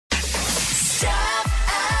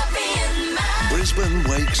Brisbane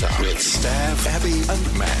wakes up with Stav, Abby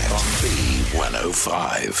and Matt on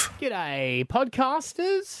B105. G'day,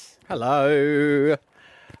 podcasters. Hello.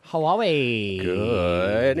 How are we?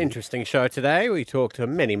 Good. Interesting show today. We talked to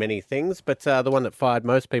many things, but the one that fired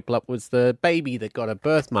most people up was the baby that got a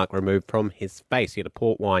birthmark removed from his face. He had a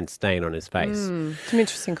port wine stain on his face. Some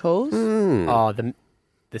interesting calls. Oh,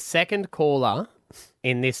 the second caller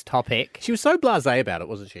in this topic. She was so blasé about it,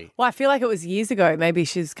 wasn't she? Well, I feel like it was years ago. Maybe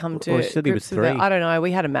she's come to Well, she said he was grips with it. 3. I don't know.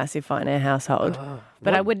 We had a massive fight in our household,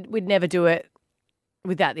 but we'd never do it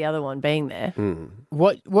without the other one being there.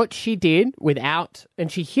 What she did without,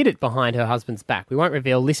 and she hid it behind her husband's back. We won't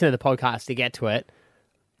reveal. Listen to the podcast to get to it.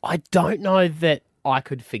 I don't know that I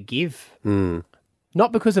could forgive.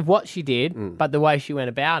 Not because of what she did, but the way she went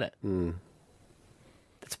about it.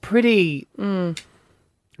 It's pretty.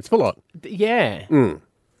 It's full on. Yeah.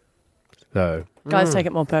 So, Guys take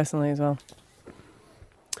it more personally as well.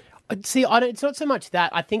 See, it's not so much that.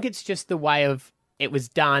 I think it's just the way of it was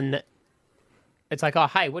done. It's like, oh,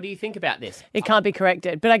 hey, what do you think about this? It can't be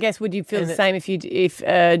corrected. But I guess would you feel the same if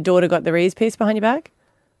a daughter got their ears pierced behind your back?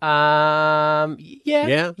 Yeah,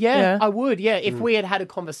 I would. Yeah, if we had a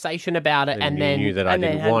conversation about it, and you then knew that I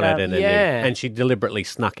didn't want it, and then yeah. and she deliberately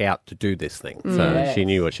snuck out to do this thing, so she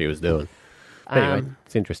knew what she was doing. But anyway,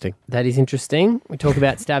 it's interesting. That is interesting. We talk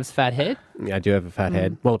about Stav's fat head. Yeah, I do have a fat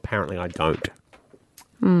head. Well, apparently I don't.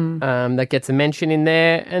 That gets a mention in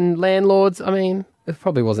there. And landlords, I mean, it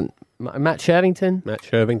probably wasn't Matt Shervington. Matt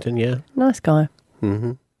Shervington, yeah. Nice guy.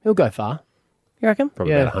 He'll go far. You reckon?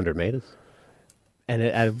 Probably Yeah. about 100 metres. And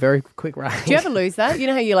at a very quick rate. Do you ever lose that? You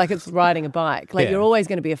know how you're like it's riding a bike. Like Yeah. you're always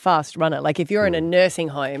going to be a fast runner. Like if you're in a nursing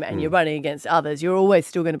home and you're running against others, you're always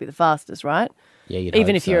still going to be the fastest, right? Yeah, you'd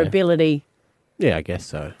Even hope if your so. ability. Yeah, I guess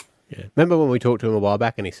so. Yeah. Remember when we talked to him a while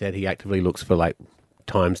back and he said he actively looks for like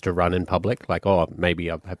times to run in public? Like, oh, maybe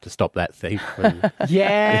I have to stop that thief. And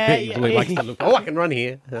Yeah. he really likes to look, oh, I can run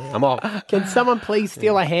here. I'm off. Can someone please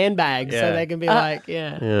steal a handbag so Yeah. they can be like,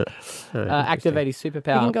 Yeah. activate his You can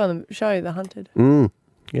superpower? go on the show, The Hunted.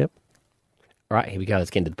 Yep. All right, here we go. Let's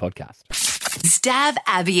get into the podcast. Stav,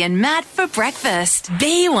 Abby and Matt for breakfast.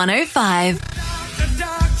 B105.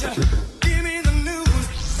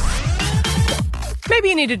 Maybe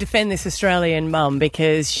you need to defend this Australian mum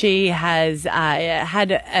because she has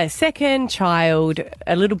had a second child,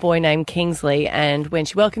 a little boy named Kingsley, and when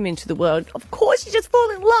she welcomed him into the world, of course, she just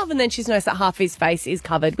fallen in love, and then she's noticed that half his face is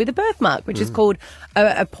covered with a birthmark, which is called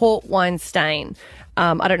a port wine stain.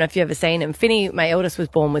 I don't know if you've ever seen him. Finney, my eldest, was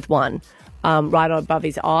born with one right above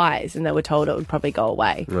his eyes, and they were told it would probably go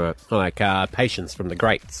away. Right. Like Patience from the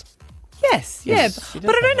Greats. Yes, yeah.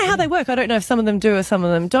 But I don't know how they work. I don't know if some of them do or some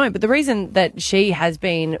of them don't. But the reason that she has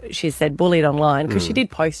been, she said, bullied online, because she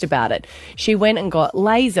did post about it, she went and got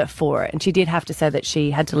laser for it. And she did have to say that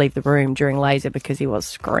she had to leave the room during laser because he was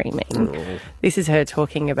screaming. This is her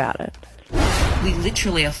talking about it. We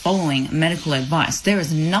literally are following medical advice. There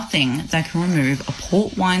is nothing that can remove a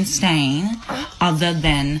port wine stain other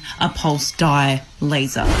than a pulse dye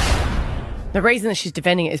laser. The reason that she's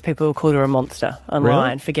defending it is people will call her a monster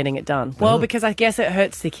online for getting it done. Well, because I guess it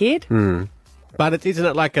hurts the kid. But isn't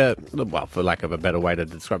it like for lack of a better way to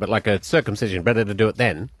describe it, like a circumcision? Better to do it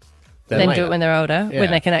then than Then later. do it when they're older, Yeah.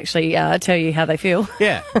 when they can actually tell you how they feel.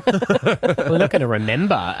 Yeah. We're not going to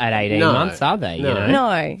remember at 18 No. months, are they? You No. know?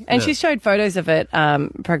 No. And she showed photos of it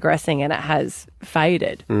progressing and it has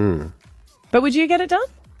faded. But would you get it done?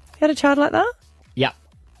 You had a child like that? Yep.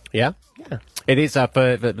 Yeah? Yeah. It is,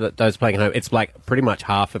 for those playing at home, it's like pretty much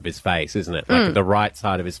half of his face, isn't it? Like the right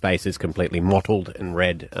side of his face is completely mottled and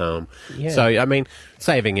red. So, I mean,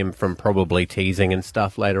 saving him from probably teasing and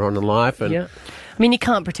stuff later on in life. And Yeah. I mean, you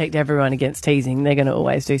can't protect everyone against teasing. They're going to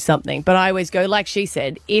always do something. But I always go, like she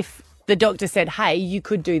said, if the doctor said, hey, you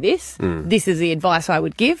could do this, this is the advice I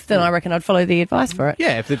would give, then I reckon I'd follow the advice for it.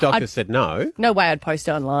 yeah, if the doctor said no, No way I'd post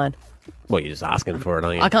it online. well, you're just asking for it,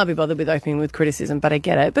 aren't you? I can't be bothered with opening with criticism, but I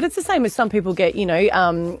get it. But it's the same as some people get,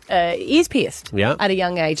 ears pierced at a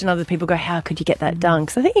young age, and other people go, how could you get that done?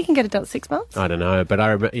 Because I think you can get it done at 6 months. I don't know, but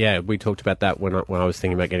I remember, we talked about that when I was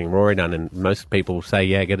thinking about getting Rory done, and most people say,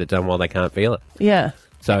 get it done while they can't feel it. Yeah.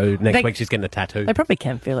 So next They- week she's getting a tattoo. They probably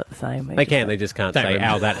can feel it the same way. They can, they just can't say,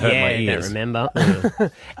 ow, that hurt my ears. Don't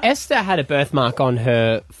remember. Esther had a birthmark on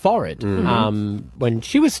her forehead when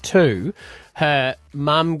she was 2. Her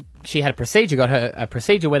mum, she had a procedure, got her a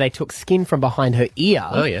procedure where they took skin from behind her ear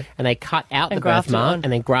and they cut out And the grafted it birthmark on.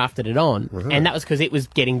 and then grafted it on. And that was because it was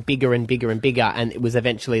getting bigger and bigger and bigger, and it was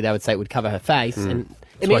eventually, they would say, it would cover her face. And I mean,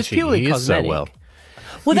 why it was she purely hears so cosmetic. well.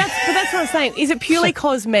 Well, that's what I'm saying. Is it purely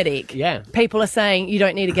cosmetic? Yeah. People are saying you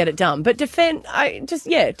don't need to get it done. But defend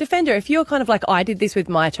her. If you're kind of like, I did this with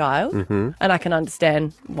my child, and I can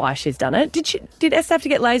understand why she's done it. Did Esther have to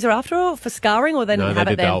get laser after all for scarring, or they didn't have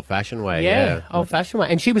they it did then? the old-fashioned way, yeah. Old-fashioned way.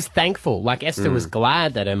 And she was thankful. Like, Esther was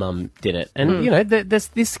glad that her mum did it. And, you know,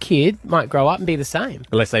 this kid might grow up and be the same.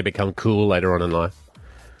 Unless they become cool later on in life.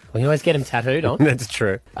 Well, you always get them tattooed on. That's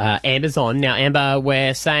true. Amber's on. Now, Amber,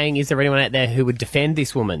 we're saying, is there anyone out there who would defend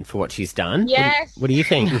this woman for what she's done? Yes. What do you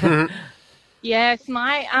think? Yes, so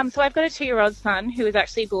I've got a 2-year-old son who was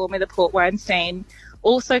actually born with a port wine stain,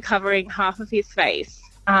 also covering half of his face.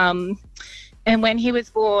 And when he was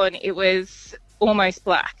born, it was almost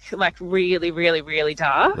black, like really, really, really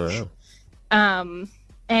dark. Wow.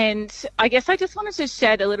 And I guess I just wanted to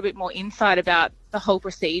shed a little bit more insight about the whole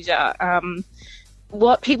procedure.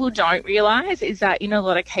 What people don't realise is that in a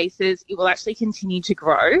lot of cases, it will actually continue to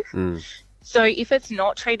grow. So if it's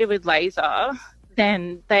not treated with laser,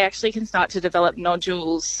 then they actually can start to develop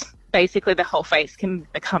nodules. Basically, the whole face can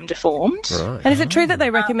become deformed. Right. And is it true that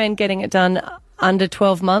they recommend getting it done under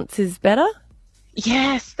 12 months is better?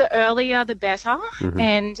 Yes, the earlier the better.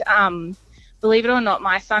 And believe it or not,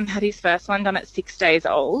 my son had his first one done at 6 days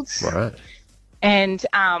old. Right. And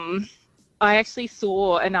I actually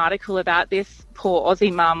saw an article about this poor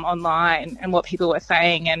Aussie mum online and what people were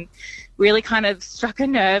saying, and really kind of struck a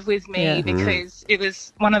nerve with me because it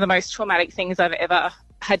was one of the most traumatic things I've ever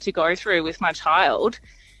had to go through with my child.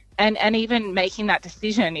 And even making that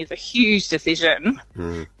decision is a huge decision.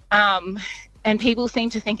 And people seem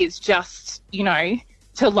to think it's just, you know,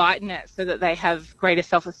 to lighten it so that they have greater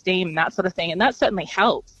self-esteem and that sort of thing. And that certainly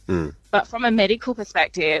helps. But from a medical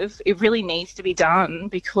perspective, it really needs to be done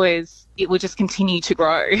because it will just continue to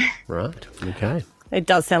grow. Right. Okay. It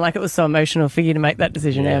does sound like it was so emotional for you to make that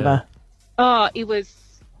decision, Amber. Oh, it was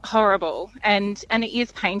horrible. And it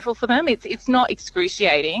is painful for them. It's not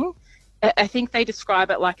excruciating. I think they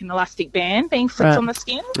describe it like an elastic band being flipped on the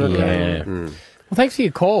skin. Yeah. Well, thanks for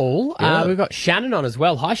your call. We've got Shannon on as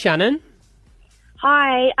well. Hi, Shannon.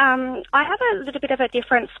 Hi. I have a little bit of a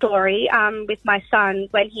different story with my son.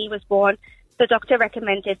 When he was born, the doctor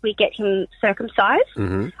recommended we get him circumcised.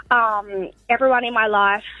 Everyone in my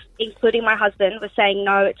life, including my husband, was saying,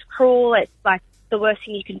 no, it's cruel. It's like the worst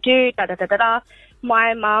thing you can do, da-da-da-da-da.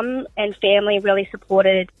 My mum and family really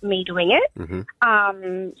supported me doing it.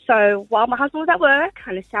 So while my husband was at work,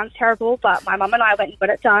 and it sounds terrible, but my mum and I went and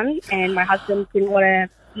got it done, and my husband didn't want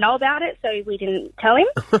to know about it, so we didn't tell him.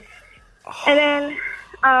 And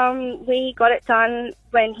then we got it done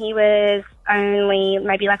when he was only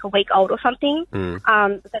maybe like a week old or something.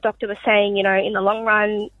 The doctor was saying, you know, in the long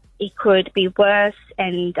run, it could be worse,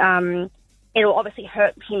 and it'll obviously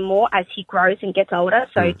hurt him more as he grows and gets older.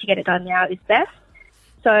 So to get it done now is best.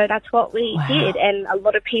 So that's what we did. And a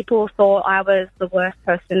lot of people thought I was the worst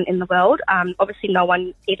person in the world. Obviously, no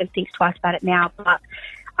one even thinks twice about it now, but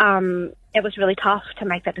it was really tough to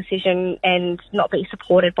make that decision and not be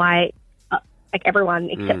supported by like everyone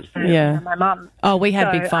except for my mum. Oh, we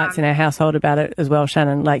had big fights in our household about it as well,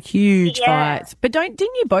 Shannon, like huge fights. But didn't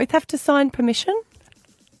you both have to sign permission?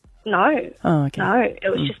 No. Oh, okay. No, it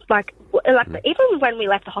was just like even when we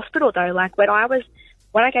left the hospital though, like when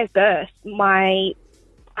I gave birth, I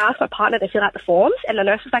asked my partner to fill out the forms, and the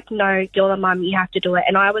nurse was like, no, you're the mum, you have to do it.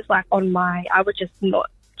 And I was like I was just not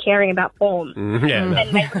caring about forms. And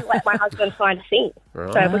they wouldn't let my husband sign a thing,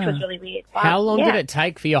 so which was really weird. But, how long did it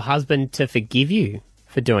take for your husband to forgive you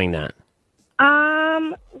for doing that?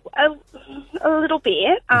 A little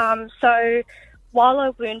bit. So while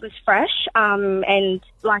a wound was fresh, and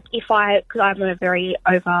like because I'm a very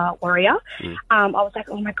over worrier, I was like,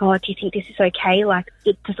 oh my God, do you think this is okay? Like,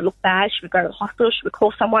 does it look bad? Should we go to the hospital? Should we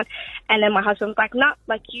call someone? And then my husband was like, nah,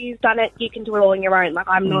 like you've done it, you can do it all on your own. Like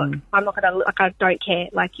I'm not gonna, like I don't care.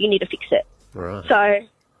 Like you need to fix it. Right. So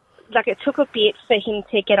like it took a bit for him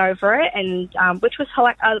to get over it, and which was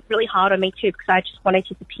like really hard on me too, because I just wanted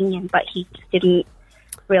his opinion, but he just didn't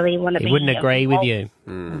really want to be. He wouldn't agree with you.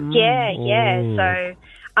 Yeah. So,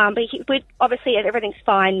 but obviously everything's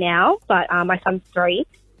fine now. But my son's 3.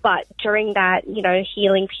 But during that, you know,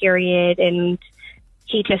 healing period, and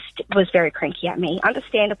he just was very cranky at me,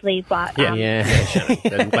 understandably. But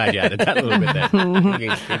I'm glad you added that a little bit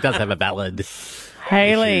there. He does have a valid.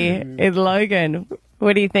 Haley in Logan,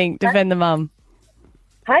 what do you think? Defend the mum.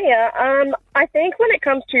 Hiya. I think when it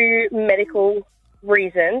comes to medical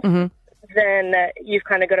reasons, then you've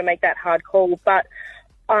kind of got to make that hard call. But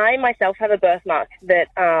I myself have a birthmark that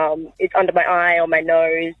it's under my eye, on my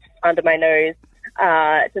nose, under my nose.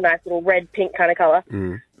 It's a nice little red-pink kind of colour.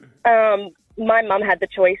 My mum had the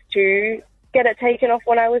choice to get it taken off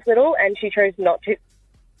when I was little, and she chose not to.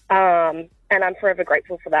 and I'm forever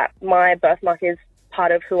grateful for that. My birthmark is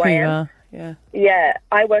part of who I am. Yeah. Yeah,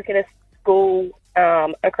 I work in a school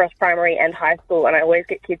across primary and high school, and I always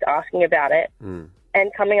get kids asking about it.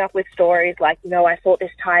 And coming up with stories like, I fought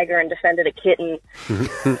this tiger and defended a kitten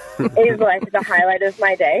is like the highlight of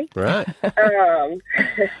my day. Right.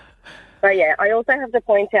 But yeah, I also have to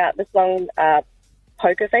point out the song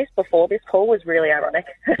Poker Face before this call was really ironic.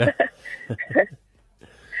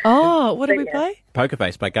 Oh, what did we play? Poker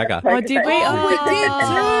Face by Gaga. Oh, did we? Oh, we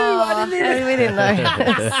did too. We didn't know.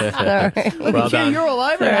 Sorry. Well done. You're all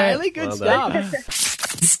over it, Hayley. Good Well stuff. done.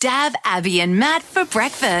 Stab Abby and Matt for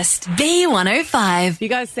breakfast. B105. You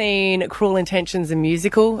guys seen Cruel Intentions, the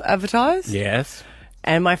musical advertised? Yes.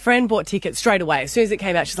 And my friend bought tickets straight away. As soon as it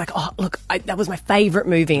came out, she's like, oh, look, that was my favourite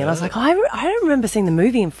movie. And I was like, I don't remember seeing the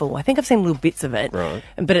movie in full. I think I've seen little bits of it. Right.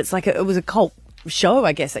 But it's like, it was a cult show,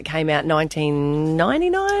 I guess. It came out in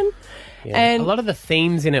 1999. Yeah. And a lot of the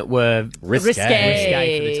themes in it were risque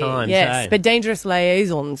for the time. Yes, but Dangerous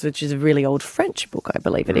Liaisons, which is a really old French book, I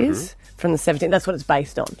believe it is, from the 17th. That's what it's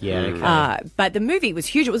based on. Yeah, okay. But the movie was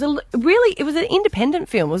huge. It was it was an independent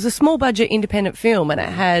film. It was a small budget independent film, and it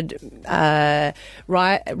had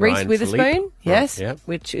Reese Witherspoon, Philippe. yes, Yep.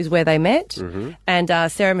 which is where they met,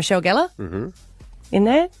 and Sarah Michelle Gellar in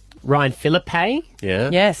there. Ryan Philippe.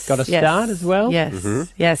 Yeah. Yes, Got a start as well.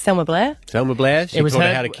 Yes, yeah, Selma Blair. Selma Blair. She It was taught her,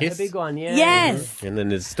 her how to kiss. her big one, yeah. Yes. And then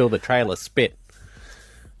there's still the trailer Spit.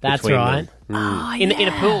 That's between right. them. Oh, In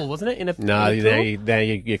a pool, wasn't it? In a No, in a pool? now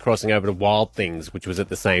you're crossing over to Wild Things, which was at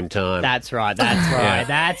the same time. That's right. That's right. Yeah.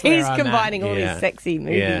 That's where He's I'm at. combining all Yeah. these sexy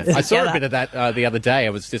movies. Yeah, I saw a together. bit of that the other day. I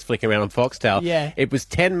was just flicking around on Foxtel. Yeah. It was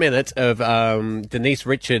 10 minutes of Denise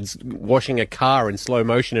Richards washing a car in slow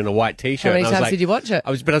motion in a white T-shirt. How many and I was times like, did you watch it?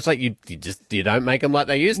 I was like, you don't make them like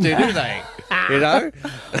they used to, do they? You know?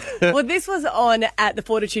 Well, this was on at the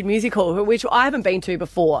Fortitude Music Hall, which I haven't been to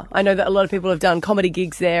before. I know that a lot of people have done comedy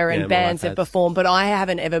gigs there and Yeah, my bands wife have has. performed, but I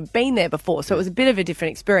haven't ever been there before, so it was a bit of a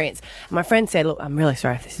different experience. And my friend said, look, I'm really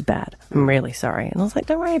sorry if this is bad. I'm really sorry. And I was like,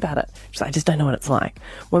 don't worry about it. She's like, I just don't know what it's like.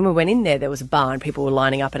 When we went in there was a bar and people were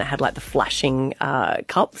lining up and it had like the flashing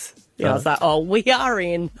cups. And I was like, oh, we are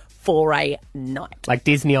in for a night. Like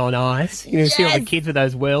Disney on Ice. You know, see all the kids with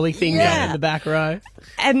those whirly things up in the back row.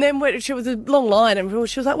 And then she was a long line, and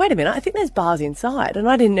she was like, wait a minute, I think there's bars inside. And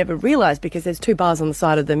I didn't ever realise because there's 2 bars on the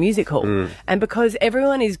side of the music hall. And because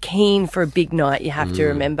everyone is keen for a big night, you have to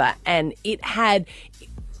remember. And it had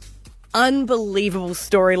unbelievable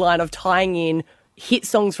storyline of tying in hit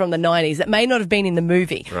songs from the 90s that may not have been in the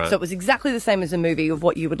movie. Right. So it was exactly the same as the movie of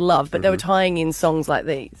what you would love, but they were tying in songs like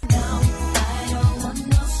these.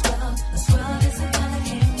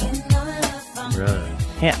 Right.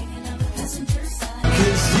 Yeah.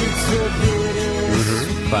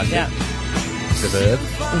 But Yeah. Suburb.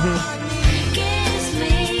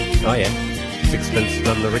 Oh, yeah. Sixpence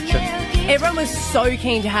None the Richer. Everyone was so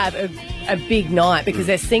keen to have a big night because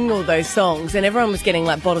they're singing all those songs and everyone was getting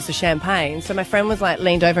like bottles of champagne. So my friend was like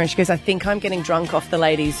leaned over and she goes, I think I'm getting drunk off the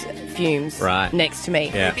ladies' fumes Right. next to me.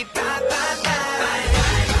 Yeah.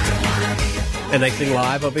 And they sing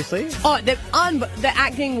live, obviously. Oh, the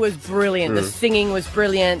acting was brilliant. The singing was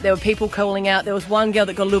brilliant. There were people calling out. There was one girl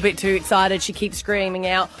that got a little bit too excited. She keeps screaming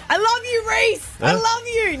out, I love you, Reese! I love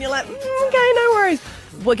you! And you're like, okay, no worries.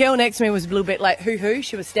 The girl next to me was a little bit like hoo-hoo.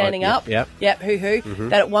 She was standing up. Yep. Yep, hoo-hoo.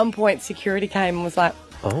 That at one point security came and was like,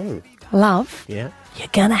 Oh, love, yeah. you're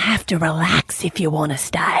going to have to relax if you want to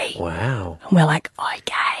stay. Wow. And we're like,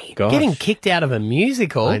 okay. Gosh. Getting kicked out of a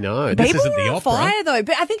musical. I know. This People isn't were the on opera. fire though,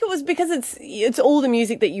 but I think it was because it's all the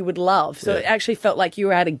music that you would love. So it actually felt like you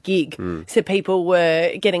were at a gig. So people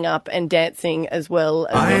were getting up and dancing as well.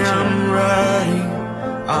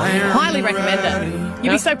 Highly recommend it.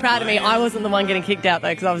 You'd be so proud of me. I wasn't the one getting kicked out though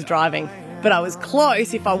because I was driving. But I was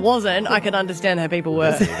close. If I wasn't, I could understand how people were.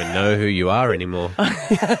 I don't even know who you are anymore.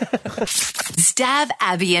 Stab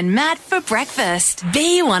Abby and Matt for breakfast.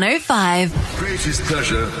 B105. Greatest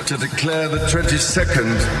pleasure to declare the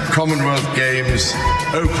 22nd Commonwealth Games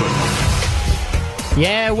open.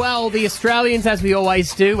 Yeah, well, the Australians, as we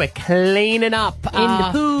always do, we're cleaning up. In the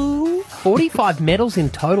pool. 45 medals in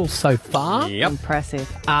total so far. Yep. Impressive.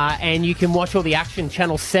 And you can watch all the action.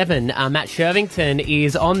 Channel 7. Matt Shervington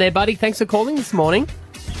is on there, buddy. Thanks for calling this morning.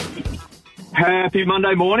 Happy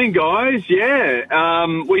Monday morning, guys. Yeah,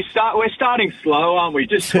 we're starting slow, aren't we?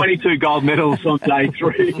 Just 22 gold medals on day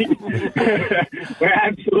 3. We're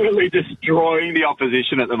absolutely destroying the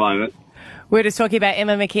opposition at the moment. We're just talking about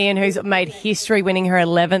Emma McKeon, who's made history winning her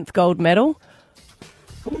 11th gold medal.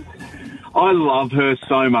 I love her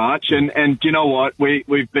so much, and do you know what?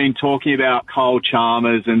 We've been talking about Cole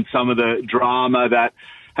Chalmers and some of the drama that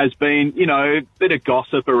has been, a bit of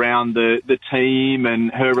gossip around the team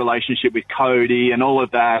and her relationship with Cody and all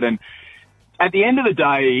of that. And at the end of the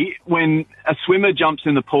day, when a swimmer jumps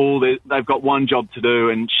in the pool, they've got one job to do,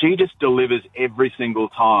 and she just delivers every single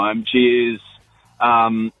time. She is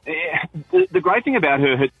the great thing about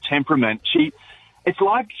her temperament. It's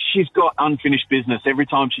like she's got unfinished business every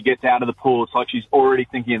time she gets out of the pool. It's like she's already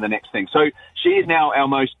thinking of the next thing. So she is now our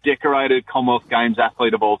most decorated Commonwealth Games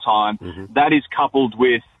athlete of all time. Mm-hmm. That is coupled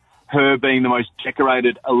with her being the most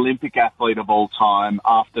decorated Olympic athlete of all time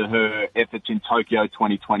after her efforts in Tokyo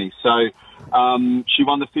 2020. So she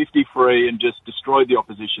won the 50 free and just destroyed the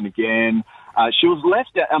opposition again. She was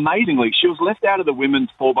left out of the women's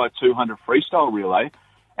 4x200 freestyle relay,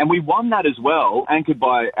 and we won that as well, anchored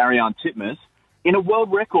by Ariane Titmus, in a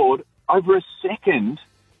world record over a second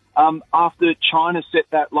after China set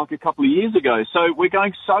that like a couple of years ago. So we're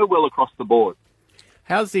going so well across the board.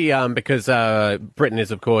 How's the, because Britain is,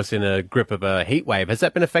 of course, in a grip of a heat wave, has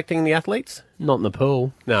that been affecting the athletes? Not in the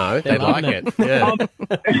pool. No, they like it. Yeah.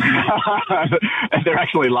 They're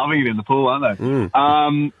actually loving it in the pool, aren't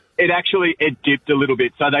they? It dipped a little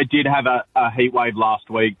bit. So they did have a heat wave last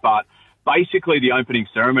week, but basically the opening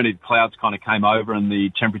ceremony, the clouds kind of came over and the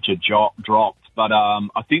temperature dropped. But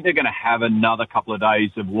I think they're going to have another couple of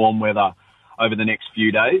days of warm weather over the next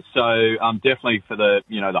few days. So definitely for the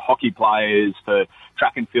hockey players, for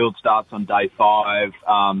track and field starts on day 5.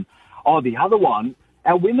 The other one,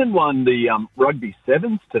 our women won the rugby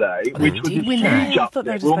sevens today, which was a huge I thought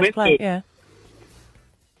they were just about to play, yeah.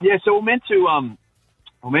 Yeah, so we're meant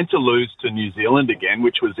to lose to New Zealand again,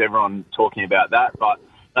 which was everyone talking about that, but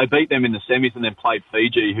they beat them in the semis and then played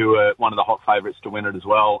Fiji, who were one of the hot favourites to win it as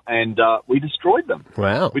well, and we destroyed them.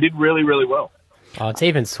 Wow. We did really, really well. Oh, it's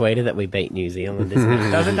even sweeter that we beat New Zealand, isn't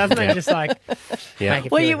it? Doesn't it just like... Yeah.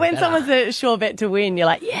 When someone's a sure bet to win, you're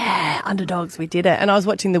like, yeah, underdogs, we did it. And I was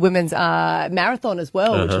watching the women's marathon as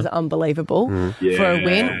well, which was unbelievable for a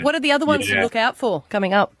win. What are the other ones to look out for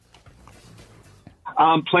coming up?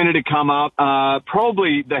 Plenty to come up.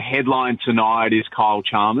 Probably the headline tonight is Kyle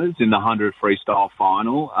Chalmers in the 100 freestyle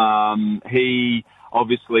final.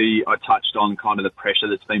 Obviously, I touched on kind of the pressure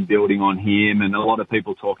that's been building on him, and a lot of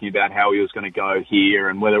people talking about how he was going to go here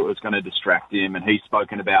and whether it was going to distract him. And he's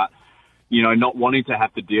spoken about, not wanting to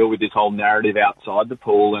have to deal with this whole narrative outside the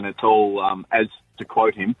pool, and it's all, as to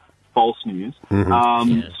quote him, false news.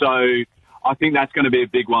 So I think that's going to be a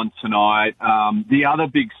big one tonight. The other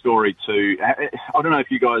big story too, I don't know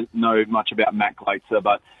if you guys know much about Matt Glaetzer,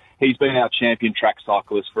 but he's been our champion track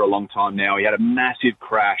cyclist for a long time now. He had a massive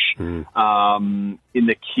crash in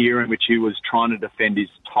the Kieran, which he was trying to defend his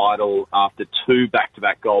title after 2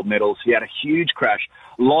 back-to-back gold medals. He had a huge crash,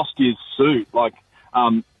 lost his suit.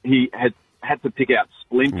 He had to pick out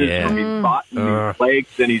splinters from his butt and his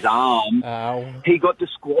legs and his arm. He got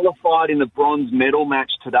disqualified in the bronze medal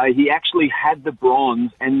match today. He actually had the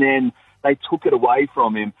bronze, and then they took it away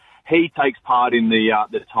from him. He takes part in the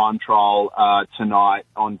time trial tonight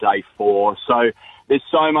on day 4. So there's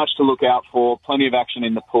so much to look out for. Plenty of action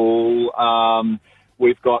in the pool.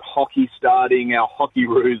 We've got hockey starting. Our hockey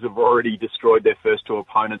roos have already destroyed their first 2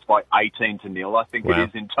 opponents by 18-0, I think it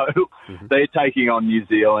is in total. They're taking on New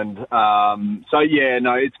Zealand.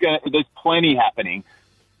 There's plenty happening.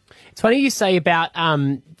 It's funny you say about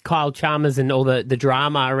Kyle Chalmers and all the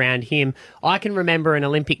drama around him. I can remember in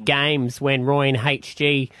Olympic Games when Roy and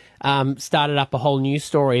HG started up a whole news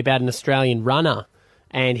story about an Australian runner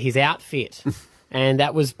and his outfit. And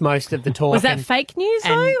that was most of the talk. Was that fake news,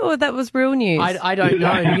 though, or that was real news? I don't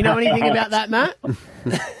know. Do you know anything about that, Matt?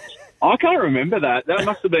 I can't remember that. That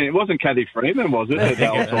must have been. It wasn't Kathy Freeman, was it? That they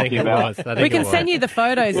were talking about. We can send you the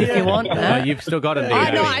photos if you want. You've still got them.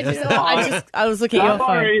 I was looking at your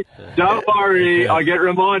phone. Don't worry. I get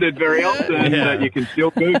reminded very often that you can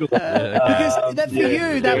still Google it. Because for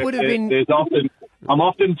you, that would have been. I'm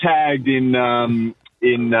often tagged in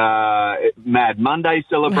Mad Monday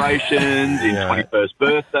celebrations, in 21st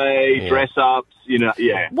birthday dress ups.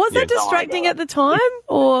 Was it distracting at the time,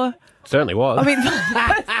 or? Certainly was. I mean,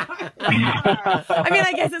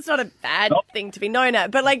 I guess it's not a bad thing to be known at,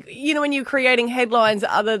 but when you're creating headlines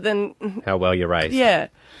other than how well you raced. Yeah.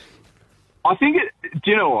 I think do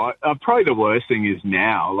you know what? Probably the worst thing is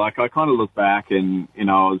now. I kind of look back and,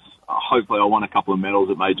 hopefully I won a couple of medals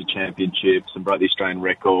at major championships and broke the Australian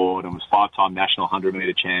record and was 5-time national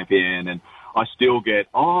 100-metre champion. And I still get,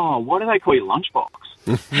 what do they call you, lunchbox?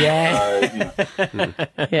 Yeah.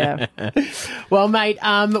 Yeah. Well, mate,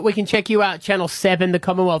 we can check you out, Channel 7, the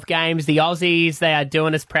Commonwealth Games, the Aussies. They are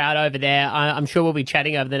doing us proud over there. I'm sure we'll be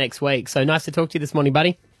chatting over the next week. So nice to talk to you this morning,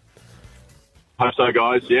 buddy. Hope so,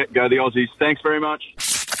 guys. Yeah, go the Aussies. Thanks very much.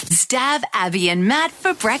 Stab Abby and Matt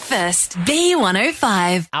for breakfast.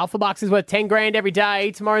 B105. Alpha Bucks is worth 10 grand every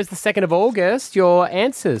day. Tomorrow's the 2nd of August. Your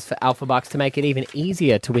answers for Alpha Bucks to make it even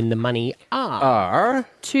easier to win the money are...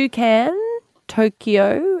 Toucan,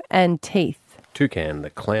 Tokyo, and teeth. Toucan, the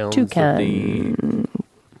clowns Toucan. of the...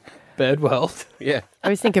 Bird World. Yeah. I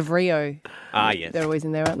always think of Rio. Yes. They're always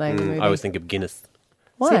in there, aren't they? in the movie? I always think of Guinness.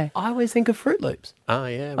 Why? See, I always think of Fruit Loops.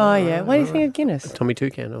 Yeah. Oh, yeah. Why do you think of Guinness? Tommy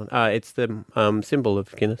Toucan. It's the symbol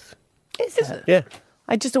of Guinness. Is it? Yeah.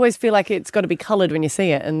 I just always feel like it's got to be coloured when you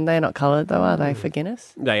see it, and they're not coloured, though, are they, for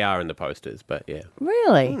Guinness? They are in the posters, but yeah.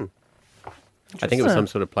 Really? I think it was some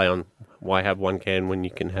sort of play on why have one can when you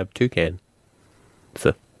can have two can.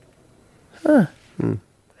 So.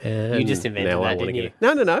 You just invented that, didn't you?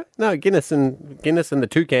 No. Guinness and the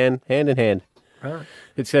toucan hand in hand. Right.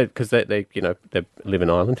 It's because they live in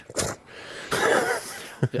Ireland.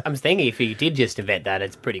 I'm thinking if you did just invent that,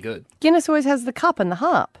 it's pretty good. Guinness always has the cup and the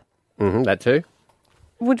harp. That too.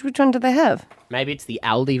 Which one do they have? Maybe it's the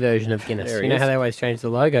Aldi version of Guinness. There You he know is. how they always change the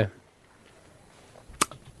logo?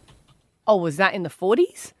 Oh, was that in the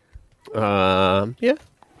 40s? Yeah.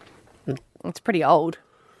 It's pretty old.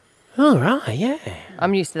 Oh, right, yeah.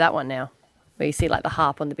 I'm used to that one now, where you see like the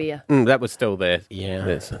harp on the beer. That was still their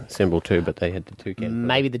symbol too, but they had the toucan.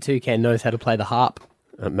 Maybe the toucan knows how to play the harp.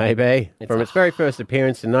 Maybe. From its very first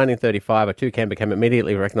appearance in 1935, a toucan became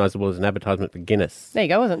immediately recognisable as an advertisement for Guinness. There you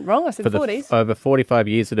go, I wasn't wrong. I said For 40s. over 45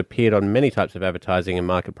 years, it appeared on many types of advertising and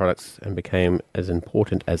market products and became as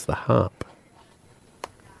important as the harp.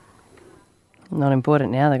 Not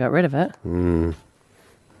important now, they got rid of it.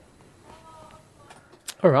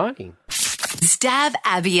 Alrighty. Stab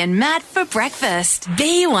Abby and Matt for breakfast.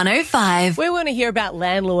 B105. We want to hear about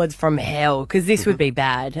landlords from hell, because this would be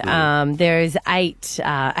bad. There's eight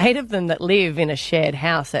of them that live in a shared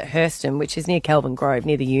house at Hurston, which is near Kelvin Grove,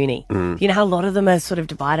 near the uni. You know how a lot of them are sort of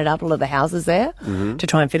divided up, a lot of the houses there, to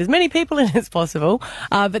try and fit as many people in as possible.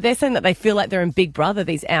 But they're saying that they feel like they're in Big Brother,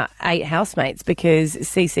 these 8 housemates, because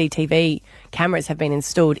CCTV cameras have been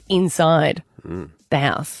installed inside the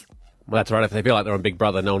house. Well, that's right. If they feel like they're on Big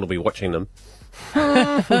Brother, no one will be watching them.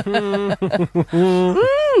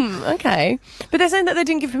 Okay. But they're saying that they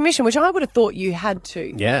didn't give permission, which I would have thought you had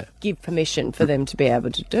to give permission for them to be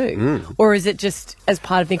able to do. Or is it just as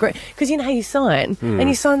part of the agreement? Because you know how you sign, and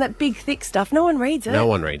you sign that big, thick stuff. No one reads it. No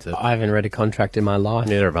one reads it. I haven't read a contract in my life.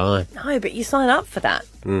 Neither have I. No, but you sign up for that.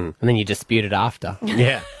 And then you dispute it after.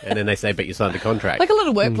 Yeah. And then they say, but you signed a contract. Like a lot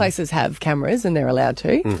of workplaces have cameras, and they're allowed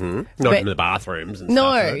to. Not in the bathrooms and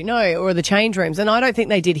stuff. No, or the change rooms. And I don't think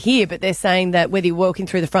they did here, but they're saying that whether you're walking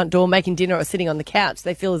through the front door, making dinner, or sitting on the couch,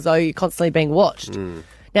 they feel as though you're constantly being watched.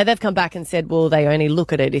 Now, they've come back and said, well, they only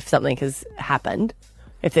look at it if something has happened,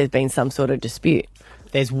 if there's been some sort of dispute.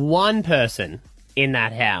 There's one person in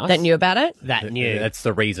that house That knew about it? that knew. That's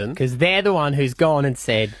the reason. Because they're the one who's gone and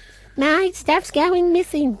said, no, stuff's going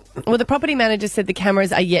missing. Well, the property manager said the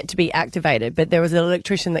cameras are yet to be activated, but there was an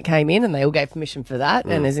electrician that came in and they all gave permission for that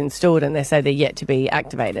and is installed, and they say they're yet to be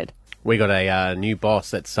activated. We got a new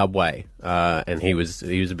boss at Subway, and he was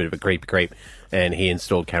a bit of a creep, and he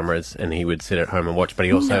installed cameras, and he would sit at home and watch. But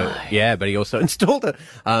he also, installed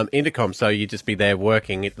a intercom, so you'd just be there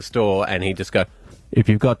working at the store, and he'd just go, "If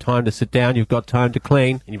you've got time to sit down, you've got time to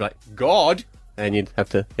clean," and you'd be like, "God," and you'd have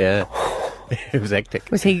to, It was hectic.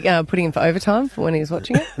 Was he putting in for overtime for when he was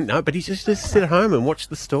watching it? No, but he just sit at home and watch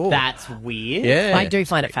the store. That's weird. Yeah, I do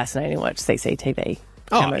find it fascinating to watch CCTV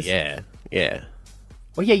cameras. Oh, yeah.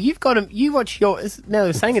 Well, yeah, you've got him. You watch your. No,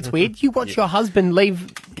 they're saying it's weird. You watch your husband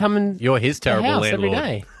come and. You're his terrible house landlord.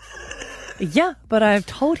 every day. Yeah, but I've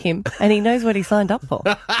told him, and he knows what he signed up for.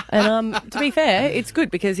 And to be fair, it's good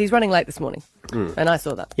because he's running late this morning, and I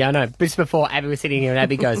saw that. Yeah, I know. Just before Abby was sitting here, and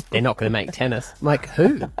Abby goes, "They're not going to make tennis." I'm like,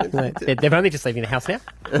 who? Like, they're only just leaving the house now.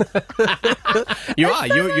 You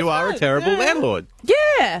are a terrible landlord.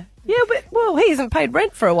 Yeah, but he hasn't paid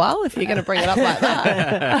rent for a while. If you're going to bring it up like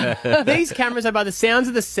that, These cameras, by the sounds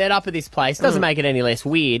of the setup of this place, doesn't make it any less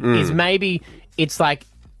weird. Is maybe it's like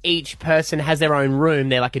each person has their own room.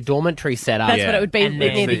 They're like a dormitory setup. that's what it would be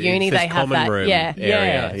near the uni. They have that.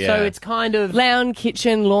 Area. So it's kind of lounge,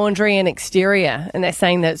 kitchen, laundry, and exterior, and they're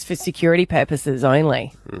saying that it's for security purposes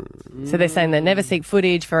only. So they're saying they never seek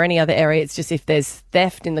footage for any other area. It's just if there's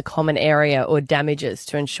theft in the common area or damages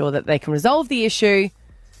to ensure that they can resolve the issue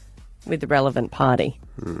with the relevant party.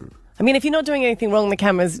 I mean, if you're not doing anything wrong, the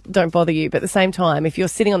cameras don't bother you. But at the same time, if you're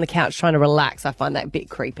sitting on the couch trying to relax, I find that a bit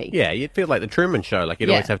creepy. Yeah, you'd feel like the Truman Show. Like you'd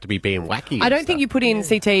always have to be being wacky. I don't think you put in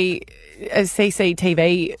CCTV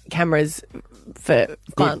cameras for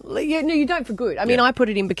fun. No, you don't for good. I mean, I put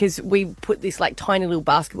it in because we put this like tiny little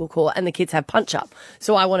basketball court and the kids have punch up.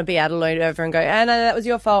 So I want to be able to lean over and go, no, that was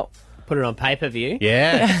your fault. Put it on pay-per-view.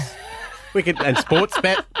 Yes. We could, and sports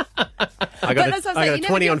bet. I got a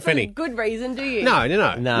 20 on Finney. Good reason, do you?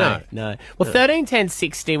 No. Well, 13, 10,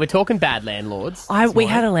 60, we're talking bad landlords. We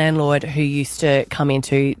had a landlord who used to come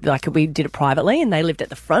into, like, we did it privately, and they lived at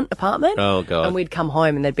the front apartment. Oh, God. And we'd come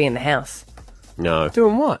home and they'd be in the house. No.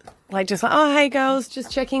 Doing what? Like, just like, oh, hey, girls,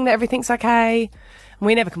 just checking that everything's okay. And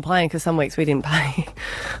we never complained because some weeks we didn't pay.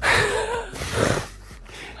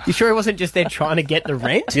 You sure he wasn't just there trying to get the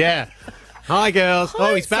rent? Yeah. Hi, girls.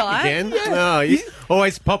 Oh, he's back again. Yeah. Oh, he's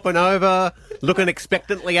always popping over, looking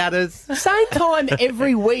expectantly at us. Same time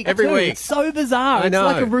every week. Every too. week. It's so bizarre. I know.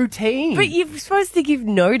 It's like a routine. But you're supposed to give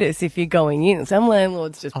notice if you're going in. Some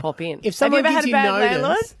landlords just pop in. If someone Have you ever gives had a you bad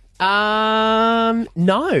notice, landlord?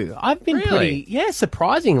 No. I've been Really?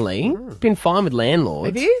 surprisingly, been fine with landlords.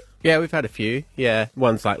 Have you? Yeah, we've had a few. Yeah,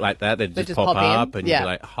 ones like that. They just pop up and you're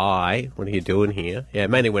like, hi, what are you doing here? Yeah,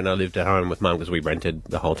 mainly when I lived at home with Mum because we rented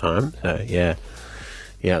the whole time. So, yeah.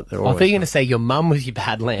 Yeah, they're I always... thought you were going to say your mum was your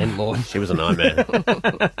bad landlord. She was a nightmare.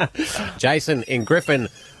 Jason in Griffin.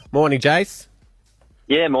 Morning, Jace.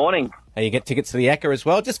 Yeah, morning. And you get tickets to the Ekka as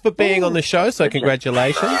well, just for being on the show, so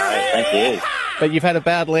congratulations. Thank you. But you've had a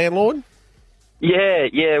bad landlord?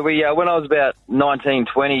 Yeah. We when I was about 19,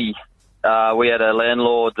 20, we had a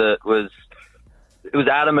landlord that was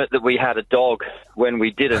adamant that we had a dog when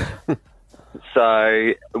we didn't.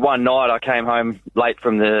 So one night I came home late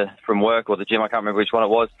from work or the gym, I can't remember which one it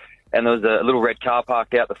was, and there was a little red car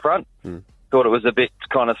parked out the front. Thought it was a bit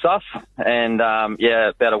kind of sus, and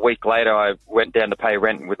about a week later I went down to pay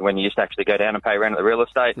rent when you used to actually go down and pay rent at the real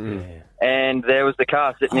estate, and there was the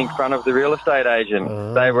car sitting in front of the real estate agent.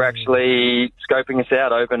 They were actually scoping us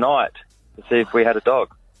out overnight to see if we had a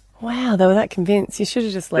dog. Wow, they were that convinced. You should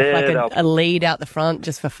have just left a lead out the front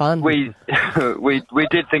just for fun. We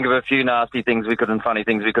did think of a few nasty things and funny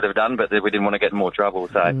things we could have done, but we didn't want to get in more trouble.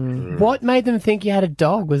 So, What made them think you had a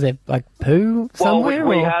dog? Was there like poo somewhere?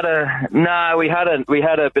 Well, we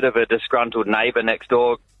had a bit of a disgruntled neighbour next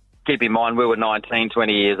door. Keep in mind, we were 19,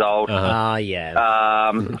 20 years old.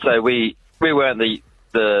 So we weren't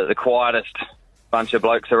the quietest bunch of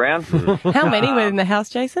blokes around. How many were in the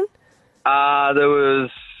house, Jason? There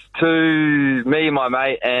was two, me, my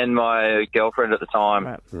mate, and my girlfriend at the time.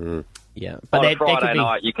 Right. Yeah, but on a Friday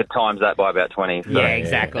night, you could times that by about 20. So. Yeah,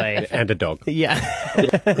 exactly. And a dog. Yeah.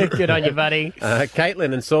 Good on you, buddy.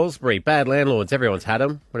 Caitlin in Salisbury, bad landlords. Everyone's had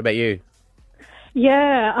them. What about you?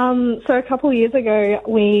 Yeah, so a couple of years ago,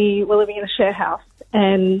 we were living in a share house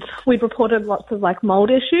and we'd reported lots of like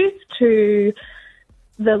mould issues to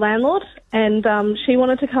the landlord, and she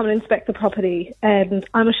wanted to come and inspect the property, and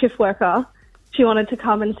I'm a shift worker. She wanted to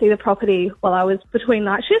come and see the property while I was between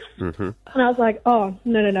night shifts. And I was like, oh,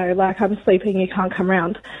 no, like I'm sleeping, you can't come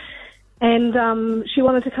round. And she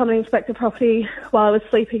wanted to come and inspect the property while I was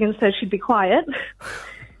sleeping and said she'd be quiet.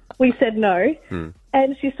 We said no,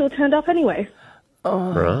 and she still turned up anyway.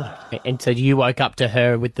 Oh. Right. And so you woke up to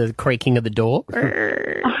her with the creaking of the door,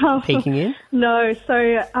 peeking in? No,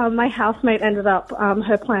 so my housemate ended up,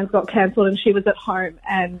 her plans got cancelled and she was at home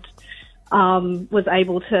and was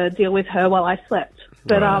able to deal with her while I slept.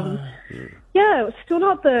 But yeah, it was still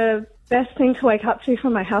not the best thing to wake up to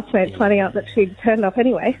from my housemate, finding out that she'd turned up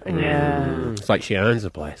anyway. Yeah. It's like she owns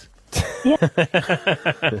the place. Yeah.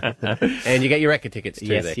 And you get your Ekka tickets too.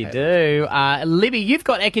 Yes, you do. Libby, you've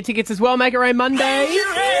got Ekka tickets as well. Make it rain Monday.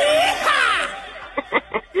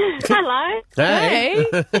 Hello. Hey.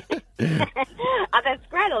 That's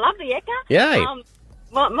great. I love the Ekka. Yay.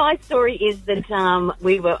 My story is that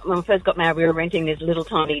when we first got married, we were renting this little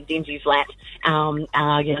tiny dingy flat,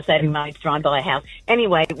 saving money to try and buy a house.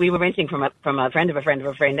 Anyway, we were renting from a friend of a friend of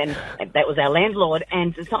a friend, and that was our landlord,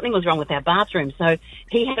 and something was wrong with our bathroom. So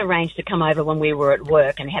he had arranged to come over when we were at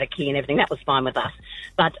work and had a key and everything. That was fine with us.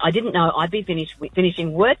 But I didn't know I'd be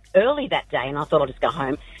finishing work early that day, and I thought I'd just go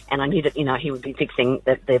home, and I knew that, he would be fixing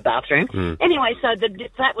the bathroom. Anyway, so the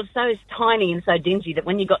flat was so tiny and so dingy that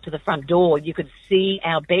when you got to the front door, you could see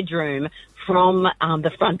our bedroom from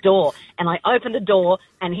the front door, and I opened the door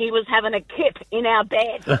and he was having a kip in our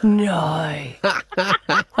bed. No.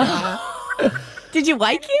 Did you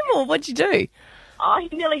wake him or what'd you do? Oh,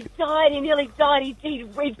 he nearly died. He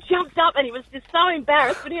jumped up and he was just so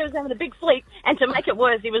embarrassed, but he was having a big sleep, and to make it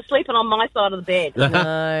worse, he was sleeping on my side of the bed.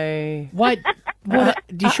 No. What?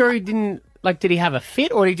 You sure he didn't, did he have a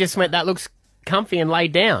fit, or he just went, that looks comfy, and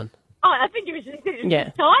laid down? I think he was just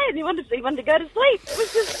tired. He wanted to go to sleep. It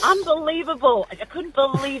was just unbelievable. I couldn't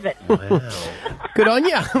believe it. Good on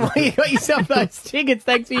you. You got yourself those tickets.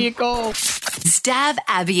 Thanks for your call. Stab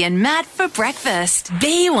Abby and Matt for breakfast.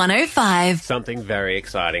 B105. Something very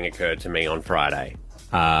exciting occurred to me on Friday.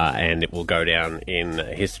 And it will go down in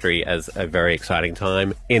history as a very exciting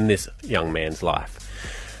time in this young man's life.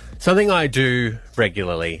 Something I do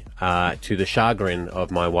regularly, to the chagrin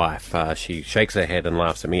of my wife. She shakes her head and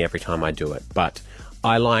laughs at me every time I do it. But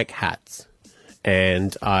I like hats.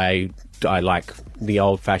 And I like the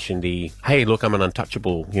old-fashioned, hey, look, I'm an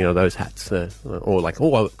untouchable, those hats. Or like,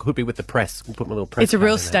 it could be with the press. Put my little press. It's a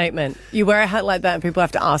real statement. You wear a hat like that and people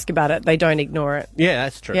have to ask about it. They don't ignore it. Yeah,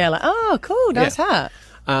 that's true. Yeah, like, oh, cool, nice hat.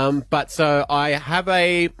 But so I have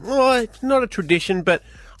it's not a tradition, but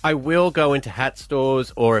I will go into hat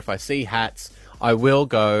stores, or if I see hats, I will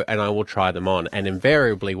go and I will try them on. And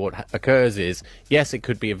invariably what occurs is, yes, it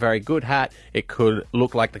could be a very good hat. It could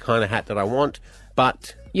look like the kind of hat that I want,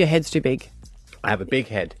 but... Your head's too big. I have a big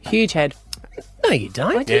head. Huge head. No, you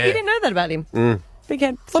don't. You didn't know that about him. Big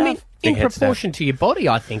head. I mean, in Big head proportion to your body,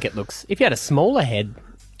 I think it looks... If you had a smaller head...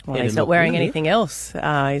 Well, it'd he's not look wearing weird. anything else.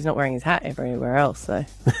 He's not wearing his hat everywhere else, so...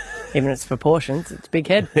 Even if it's proportions, it's a big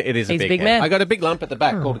head. It is He's a big head. man. I got a big lump at the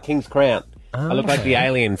back called a king's crown. I look like the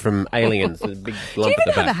alien from Aliens. A big Do lump you at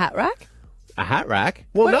the even have a back. hat rack? A hat rack?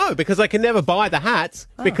 Well, no, because I can never buy the hats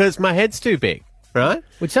because my head's too big, right?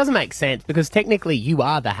 Which doesn't make sense because technically you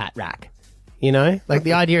are the hat rack. Like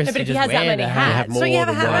the idea is No, to but if he just has that wear many the hat. hats, don't you have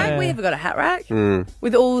a hat rack? We haven't got a hat rack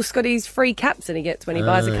with all Scotty's free caps that he gets when he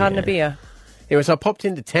buys a carton of beer. Anyway, so I popped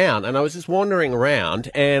into town and I was just wandering around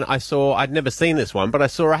and I'd never seen this one, but I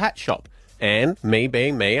saw a hat shop. And me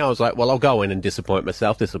being me, I was like, well, I'll go in and disappoint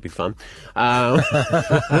myself. This will be fun.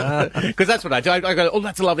 Because that's what I do. I go, oh,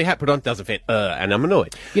 that's a lovely hat, put on, doesn't fit. And I'm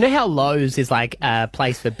annoyed. You know how Lowe's is like a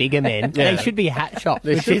place for bigger men? Yeah. They should be a hat shop.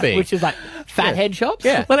 They should be. Which is like fat head shops.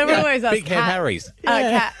 Yeah. Well, everyone always asks Big head Harry's.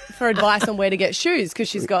 Kat for advice on where to get shoes because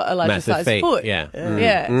she's got a larger Massive size feet. foot. Yeah.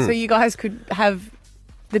 Yeah. So you guys could have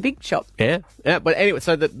the big shop. Yeah. But anyway,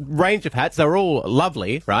 so the range of hats, they're all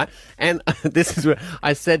lovely, right? And this is where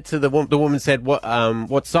I said to the woman said,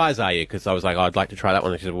 what size are you? Because I was like, I'd like to try that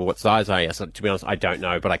one. And she said, well, what size are you? I said, to be honest, I don't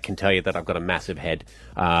know, but I can tell you that I've got a massive head.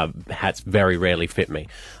 Hats very rarely fit me.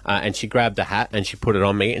 And she grabbed the hat and she put it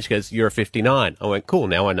on me and she goes, you're a 59. I went, cool,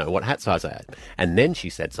 now I know what hat size I had. And then she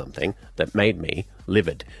said something that made me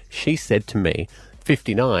livid. She said to me,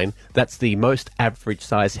 59, that's the most average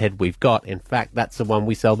size head we've got. In fact, that's the one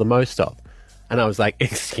we sell the most of. And I was like,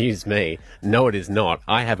 excuse me. No, it is not.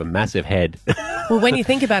 I have a massive head. Well, when you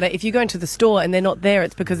think about it, if you go into the store and they're not there,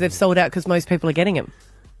 it's because they've sold out because most people are getting them.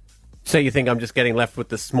 So you think I'm just getting left with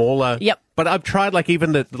the smaller? Yep. But I've tried like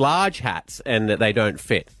even the large hats and they don't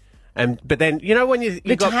fit. But then, when you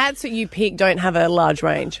The got... hats that you pick don't have a large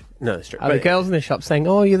range. No, that's true. Are the girls in the shop saying,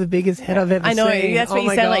 oh, you're the biggest head I've ever I know, seen? that's what Oh you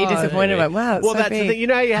my sound like you're God." disappointed about. Wow, it's Well, so that's big. the thing.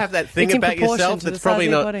 You have that thing It's in about proportion yourself to the that's size probably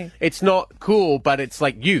of your not. body. It's not cool, but it's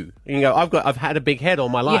like you. You go, I've had a big head all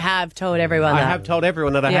my life. You have told everyone I that. have told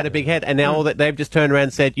everyone that I Yep. had a big head, and now all that they've just turned around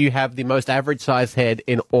and said you have the most average sized head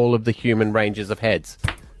in all of the human ranges of heads.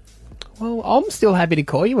 Well, I'm still happy to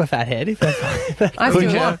call you a fat head if that's I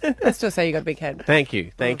still say you got a big head. Thank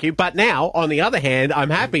you. But now, on the other hand,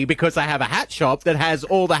 I'm happy because I have a hat shop that has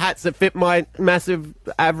all the hats that fit my massive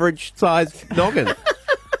average sized noggin.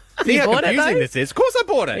 See how bought it, confusing though? this is? Of course I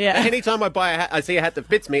bought it. Yeah. Anytime I buy a hat, I see a hat that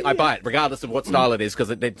fits me, I buy it, regardless of what style it is,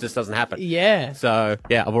 because it just doesn't happen. Yeah. So,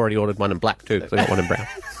 yeah, I've already ordered one in black too, because I got one in brown.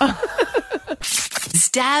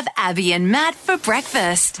 Stab Abby and Matt for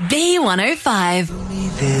breakfast.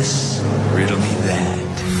 B105. This, riddle me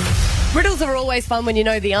that. Riddles are always fun when you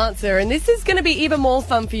know the answer, and this is going to be even more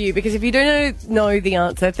fun for you because if you don't know the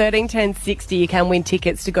answer, 13 10 60, you can win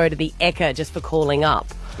tickets to go to the Ekka just for calling up.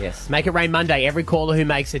 Yes. Make It Rain Monday. Every caller who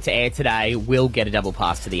makes it to air today will get a double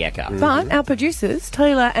pass to the Ekka. But our producers,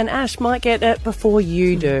 Taylor and Ash, might get it before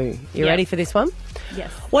you do. You ready for this one?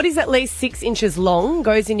 Yes. What is at least 6 inches long,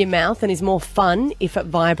 goes in your mouth, and is more fun if it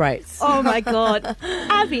vibrates? Oh my God.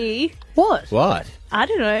 Abby, What? What? I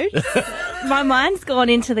don't know. My mind's gone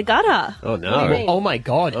into the gutter. Oh, no. What do you mean? Oh my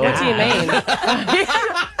God. What do you mean?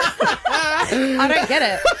 I don't get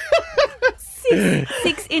it.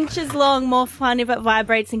 6 inches long, more fun if it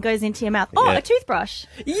vibrates and goes into your mouth. Oh, Yeah. a toothbrush.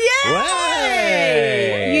 Yay!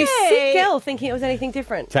 Way! You sick girl thinking it was anything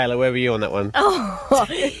different. Taylor, where were you on that one? Oh,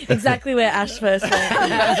 exactly where Ash first went.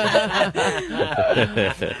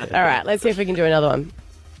 All right, let's see if we can do another one.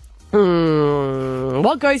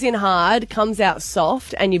 What goes in hard, comes out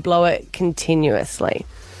soft, and you blow it continuously?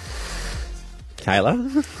 Taylor?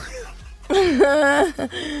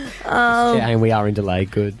 And we are in delay.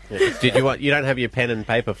 Good. Did you want? You don't have your pen and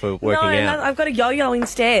paper for working out. I've got a yo-yo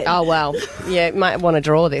instead. Oh, well. Yeah, you might want to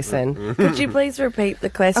draw this then. Could you please repeat the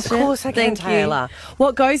question? Of course I can, Thank Taylor.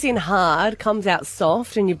 What goes in hard comes out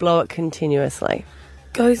soft and you blow it continuously.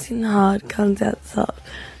 Goes in hard, comes out soft.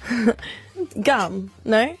 Gum,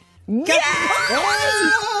 no? Oh,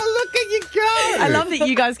 look at you go! I love that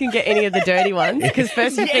you guys can get any of the dirty ones because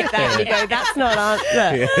first you pick that and you go, that's not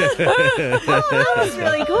answer. That was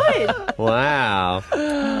really good. Wow.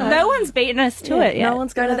 No one's beaten us to it yet. No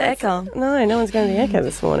one's going to the Echo. No one's going to the Echo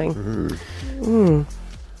this morning.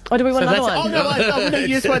 Oh, do we want another one? Oh, no, you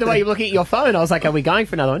just by the way you're looking at your phone. I was like, are we going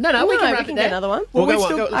for another one? No, we can wrap it get down. another one. We'll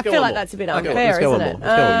go I feel like that's a bit unfair, isn't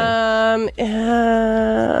it?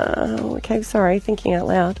 Okay, sorry, thinking out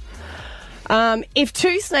loud. If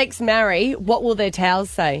two snakes marry, what will their tails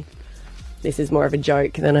say? This is more of a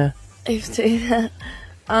joke than a... If to,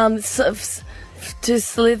 to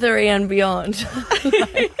slithery and beyond.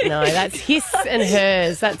 No, that's his and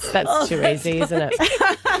hers. That's too easy, isn't it?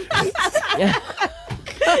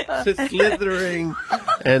 To slithering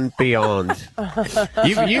and beyond.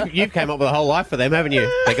 You came up with a whole life for them, haven't you?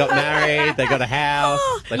 They got married, they got a house,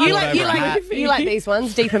 they You bought over a hat. like these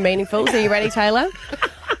ones, deep and meaningful. So you ready, Taylor?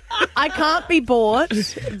 I can't be bought,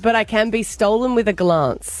 but I can be stolen with a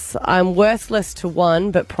glance. I'm worthless to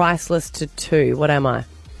one, but priceless to two. What am I?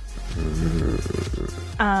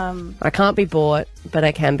 I can't be bought, but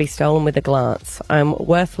I can be stolen with a glance. I'm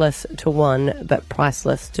worthless to one, but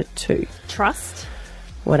priceless to two. Trust?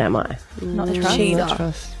 What am I? Not the trust. Cheater. Not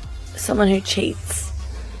trust. Someone who cheats.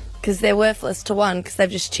 Because they're worthless to one because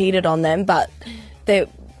they've just cheated on them, but they're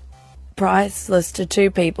priceless to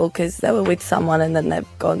two people because they were with someone and then they've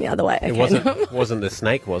gone the other way. It Okay. wasn't the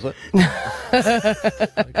snake, was it?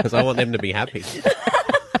 Because I want them to be happy.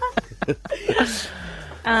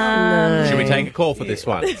 Should we take a call for this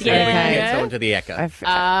one? See if we can get someone to the Echo.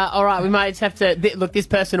 All right, we might just have to... Look, this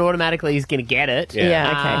person automatically is going to get it.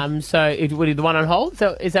 Yeah, okay. So, would it the one on hold?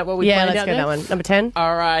 So, is that what we Yeah, planned let's out go there? that one. Number 10.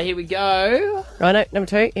 All right, here we go. Oh, no, number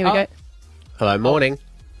 2. Here we go. Hello, morning.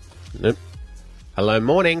 Nope. Hello,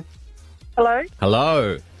 morning. Hello?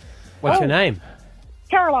 Hello. What's your name?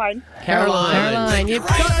 Caroline. Caroline, you've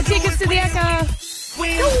got tickets to the Echo.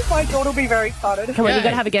 Oh, my God will be very excited. Come on, you've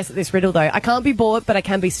got to have a guess at this riddle, though. I can't be bought, but I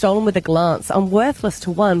can be stolen with a glance. I'm worthless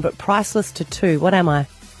to one, but priceless to two. What am I?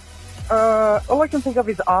 All I can think of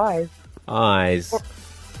is eyes. Eyes.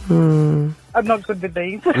 I'm not good with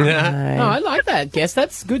these. Oh, I like that guess.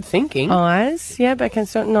 That's good thinking. Eyes? Yeah, but I can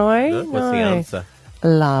still... No. What's the answer?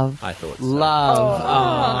 Love. I thought so.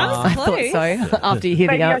 Love. I thought so. After you hear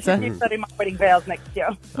the Maybe I answer. should use that in my wedding vows next year.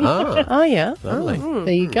 Oh, Oh, yeah. lovely.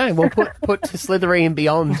 There you go. Well, put to Slithery and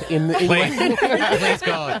beyond in the... Please,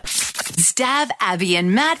 God. Stab Abby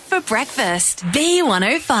and Matt for breakfast.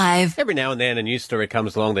 B105. Every now and then a news story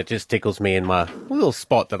comes along that just tickles me in my little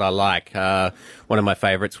spot that I like. One of my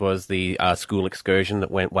favourites was the school excursion that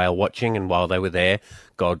went whale watching, and while they were there,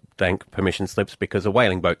 God thank permission slips because a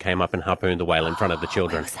whaling boat came up and harpooned the whale in front of the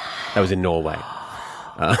children. That was in Norway.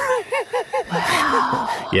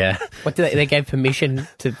 Yeah. What do they gave permission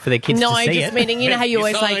for their kids No, to see just it? meaning, you know how you You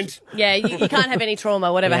always signed. you can't have any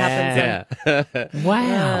trauma, whatever happens. Yeah.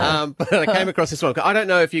 Wow. But I came across this one. I don't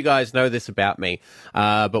know if you guys know this about me,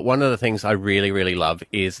 but one of the things I really, really love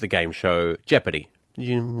is the game show Jeopardy.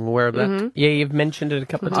 You aware of that? Yeah, you've mentioned it a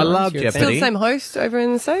couple of I times. love You're a fan. Jeopardy. Still the same host over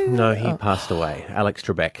in the States? No, he passed away. Alex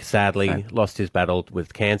Trebek sadly lost his battle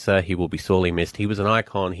with cancer. He will be sorely missed. He was an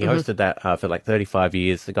icon. He hosted that for like 35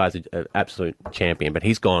 years. The guy's an absolute champion, but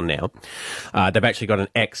he's gone now. They've actually got an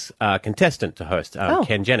ex-contestant to host,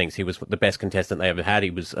 Ken Jennings. He was the best contestant they ever had. He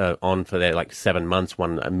was on for their 7 months,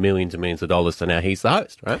 won millions and millions of dollars. So now he's the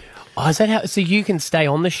host, right? Oh, is that how? So you can stay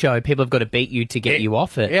on the show. People have got to beat you to get you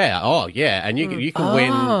off it. Yeah. Oh, yeah. And you can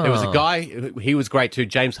win. There was a guy. He was great too.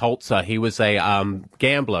 James Holzer. He was a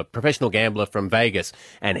gambler, professional gambler from Vegas,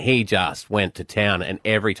 and he just went to town. And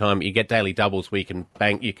every time you get daily doubles, where you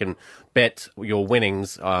can bet your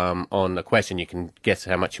winnings on a question. You can guess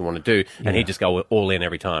how much you want to do, and he'd just go all in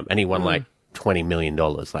every time. And he won like $20 million.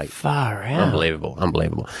 Like Far out.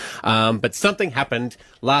 Unbelievable. But something happened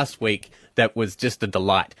last week that was just a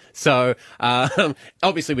delight. So,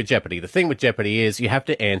 obviously with Jeopardy, the thing with Jeopardy is you have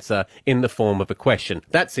to answer in the form of a question.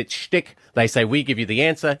 That's its shtick. They say, we give you the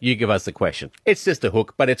answer, you give us the question. It's just a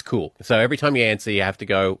hook, but it's cool. So every time you answer, you have to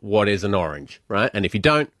go, what is an orange, right? And if you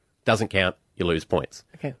don't, doesn't count, you lose points.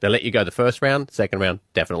 Okay. They let you go the first round, second round,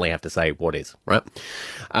 definitely have to say what is, right?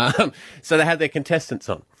 So they had their contestants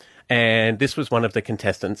on. And this was one of the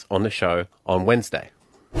contestants on the show on Wednesday.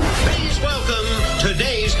 Please welcome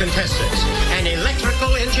today's contestants. An electric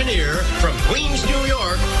electrical engineer from Queens, New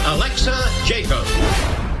York, Alexa Jacob.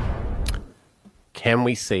 Can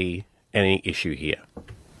we see any issue here?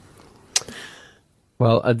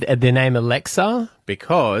 Well, the name Alexa?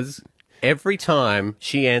 Because every time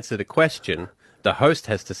she answered a question, the host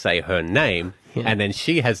has to say her name, and then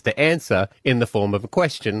she has to answer in the form of a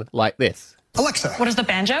question like this. Alexa. What is the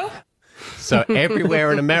banjo? So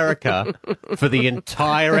everywhere in America, for the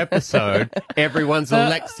entire episode, everyone's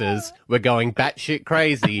Alexas were going batshit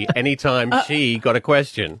crazy anytime she got a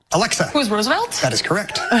question. Alexa. Who's Roosevelt? That is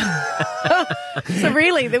correct. So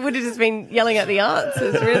really, they would have just been yelling at the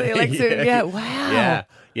answers, really. Alexa, yeah, wow.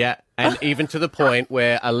 Yeah. And even to the point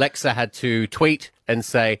where Alexa had to tweet and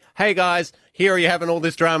say, hey, guys, here are you having all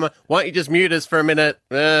this drama. Why don't you just mute us for a minute?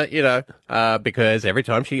 Because every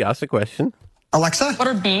time she asks a question... Alexa? What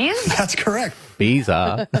are bees? That's correct. Bees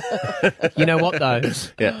are. You know what, though?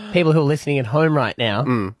 Yeah. People who are listening at home right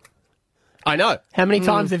now... I know. How many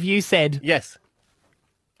times have you said... Yes.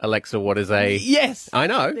 Alexa, what is a... Yes. I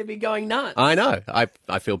know. They'd be going nuts. I know. I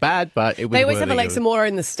feel bad, but it was They always have worthy Alexa of- more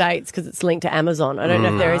in the States because it's linked to Amazon. I don't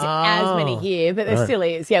know if there is as many here, but there still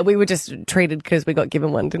is. Yeah, we were just treated because we got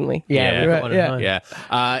given one, didn't we? Yeah, we got one at home. Yeah.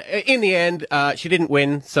 In the end, she didn't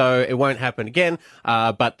win, so it won't happen again.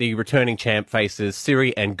 But the returning champ faces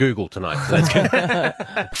Siri and Google tonight. So that's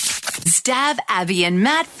good. Stab Abby and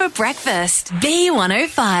Matt for breakfast.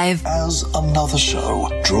 B105. As another show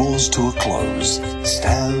draws to a close,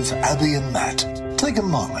 Stav, Abby and Matt take a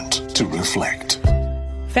moment to reflect.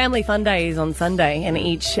 Family Fun Day is on Sunday, and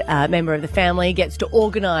each member of the family gets to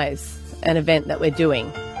organise an event that we're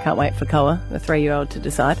doing. Can't wait for Koa, the 3-year-old, to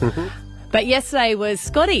decide. But yesterday was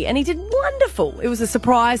Scotty, and he did wonderful. It was a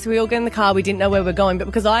surprise. We all got in the car. We didn't know where we were going, but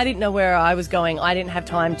because I didn't know where I was going, I didn't have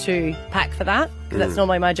time to pack for that, because that's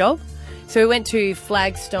normally my job. So we went to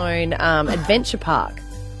Flagstone Adventure Park.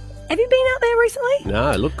 Have you been out there recently?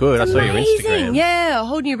 No, it looked good. I saw your Instagram. Yeah, a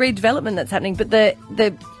whole new redevelopment that's happening. But the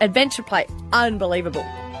adventure play, unbelievable.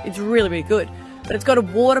 It's really, really good. But it's got a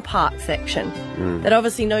water park section that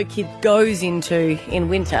obviously no kid goes into in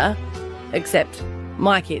winter, except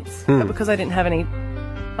my kids. But because I didn't have any,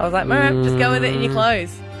 I was like, just go with it in your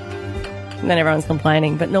clothes. And then everyone's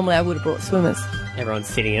complaining. But normally I would have brought swimmers. Everyone's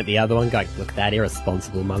sitting at the other one going, look at that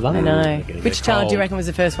irresponsible mother. I know. Which child do you reckon was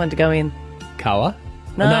the first one to go in? Koa?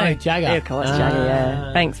 No, Jagger. Yeah, Koa's Jagger,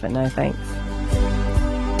 yeah. Thanks, but no thanks.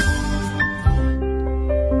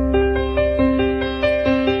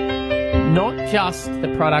 Not just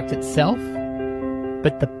the product itself,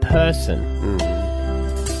 but the person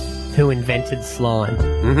who invented slime.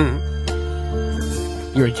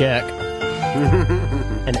 You're a jerk.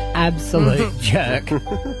 An absolute jerk.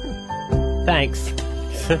 Thanks,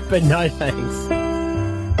 but no thanks.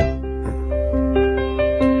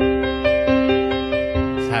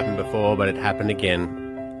 It's happened before, but it happened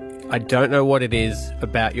again. I don't know what it is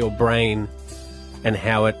about your brain and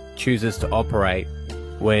how it chooses to operate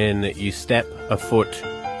when you step a foot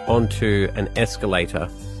onto an escalator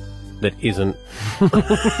that isn't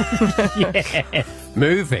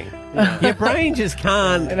moving. Your brain just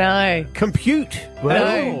can't compute.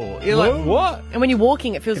 No. You're like, what? And when you're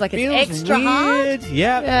walking, it feels like it's extra hard.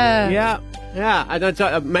 Yeah. I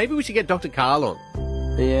don't, maybe we should get Dr. Carl on.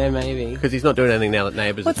 Yeah, maybe. Because he's not doing anything now that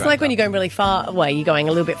Neighbours Well, it's like when you're going really far away, you're going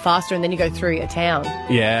a little bit faster and then you go through a town.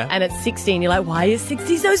 Yeah. And it's 60 and you're like, why is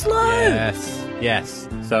 60 so slow? Yes.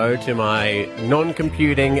 So to my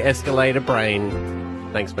non-computing escalator brain,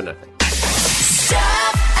 thanks but no thanks.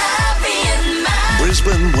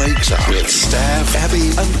 Brisbane wakes up with Stav, Abby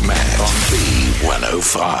and Matt on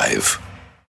B105.